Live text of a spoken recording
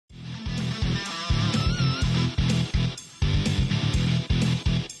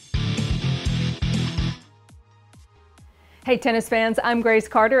Hey tennis fans, I'm Grace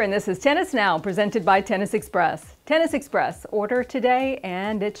Carter and this is Tennis Now, presented by Tennis Express. Tennis Express, order today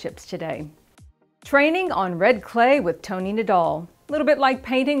and it ships today. Training on red clay with Toni Nadal. A little bit like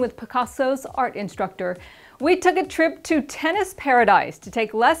painting with Picasso's art instructor. We took a trip to Tennis Paradise to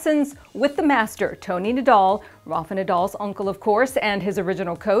take lessons with the master, Toni Nadal, Rafa Nadal's uncle of course, and his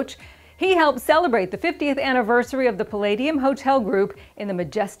original coach. He helped celebrate the 50th anniversary of the Palladium Hotel Group in the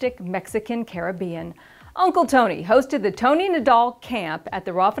majestic Mexican Caribbean. Uncle Toni hosted the Toni Nadal Camp at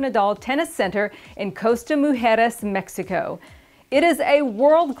the Rafa Nadal Tennis Centre in Costa Mujeres, Mexico. It is a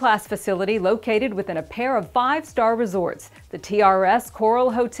world-class facility located within a pair of 5-star resorts, the TRS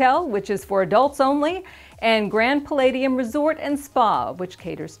Coral Hotel, which is for adults only, and Grand Palladium Resort and Spa, which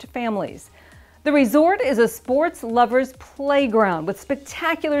caters to families. The resort is a sports lover's playground with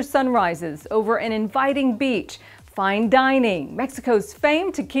spectacular sunrises over an inviting beach, fine dining, Mexico's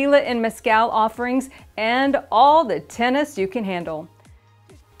famed tequila and mezcal offerings, and all the tennis you can handle.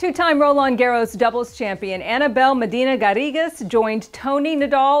 Two-time Roland Garros doubles champion Anabel Medina Garrigues joined Toni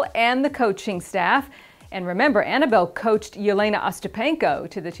Nadal and the coaching staff. And remember, Anabel coached Jelena Ostapenko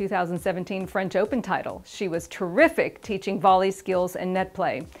to the 2017 French Open title. She was terrific teaching volley skills and net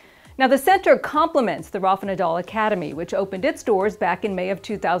play. Now, the center complements the Rafa Nadal Academy, which opened its doors back in May of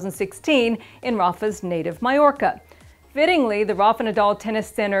 2016 in Rafa's native Mallorca. Fittingly, the Rafa Nadal Tennis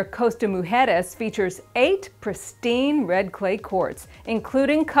Centre Costa Mujeres features 8 pristine red clay courts,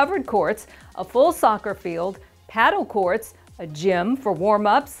 including covered courts, a full soccer field, paddle courts, a gym for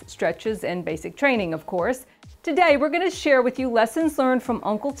warm-ups, stretches, and basic training, of course. Today, we're going to share with you lessons learned from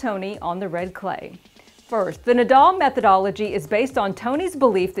Uncle Toni on the red clay. First, the Nadal methodology is based on Toni's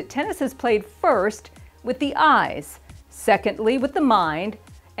belief that tennis is played first with the eyes, secondly with the mind,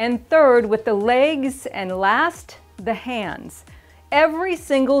 and third with the legs, and last, the hands. Every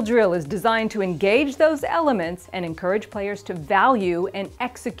single drill is designed to engage those elements and encourage players to value and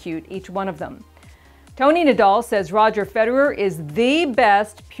execute each one of them. Toni Nadal says Roger Federer is the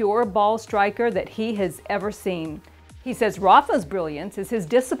best pure ball striker that he has ever seen. He says Rafa's brilliance is his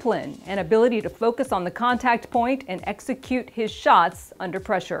discipline and ability to focus on the contact point and execute his shots under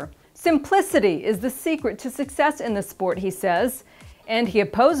pressure. Simplicity is the secret to success in the sport, he says, and he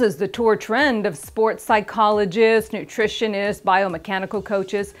opposes the tour trend of sports psychologists, nutritionists, biomechanical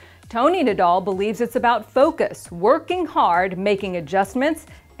coaches. Toni Nadal believes it's about focus, working hard, making adjustments,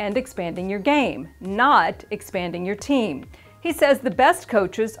 and expanding your game, not expanding your team. He says the best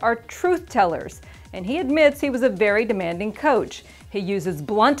coaches are truth tellers, and he admits he was a very demanding coach. He uses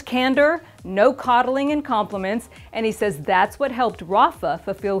blunt candor, no coddling and compliments, and he says that's what helped Rafa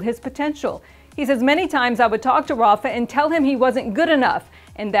fulfill his potential. He says many times I would talk to Rafa and tell him he wasn't good enough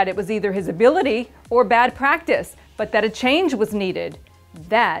and that it was either his ability or bad practice, but that a change was needed.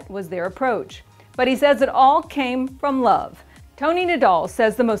 That was their approach. But he says it all came from love. Toni Nadal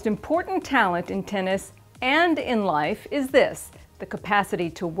says the most important talent in tennis and in life is this: the capacity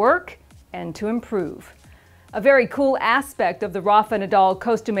to work and to improve. A very cool aspect of the Rafa Nadal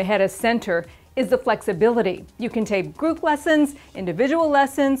Costa Mujeres Center is the flexibility. You can take group lessons, individual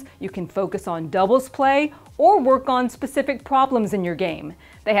lessons, you can focus on doubles play, or work on specific problems in your game.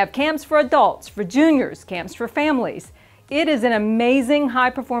 They have camps for adults, for juniors, camps for families. It is an amazing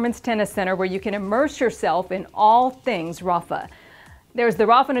high-performance tennis center where you can immerse yourself in all things Rafa. There's the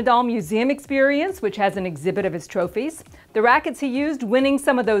Rafa Nadal Museum Experience, which has an exhibit of his trophies, the rackets he used winning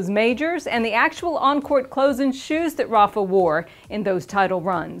some of those majors, and the actual on-court clothes and shoes that Rafa wore in those title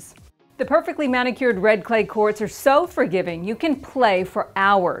runs. The perfectly manicured red clay courts are so forgiving you can play for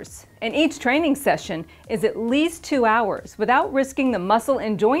hours. And each training session is at least 2 hours without risking the muscle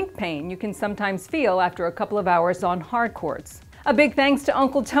and joint pain you can sometimes feel after a couple of hours on hard courts. A big thanks to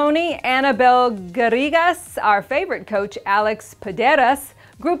Uncle Toni, Anabel Garrigues, our favorite coach Alex Pederas,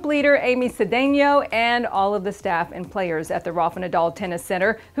 group leader Amy Cedeno, and all of the staff and players at the Rafa Nadal Tennis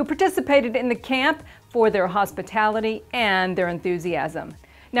Center who participated in the camp for their hospitality and their enthusiasm.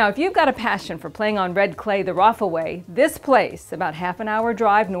 Now, if you've got a passion for playing on red clay the Rafa way, this place, about half an hour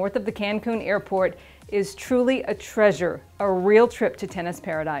drive north of the Cancun airport, is truly a treasure, a real trip to tennis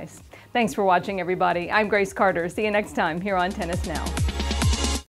paradise. Thanks for watching, everybody. I'm Grace Carter. See you next time here on Tennis Now.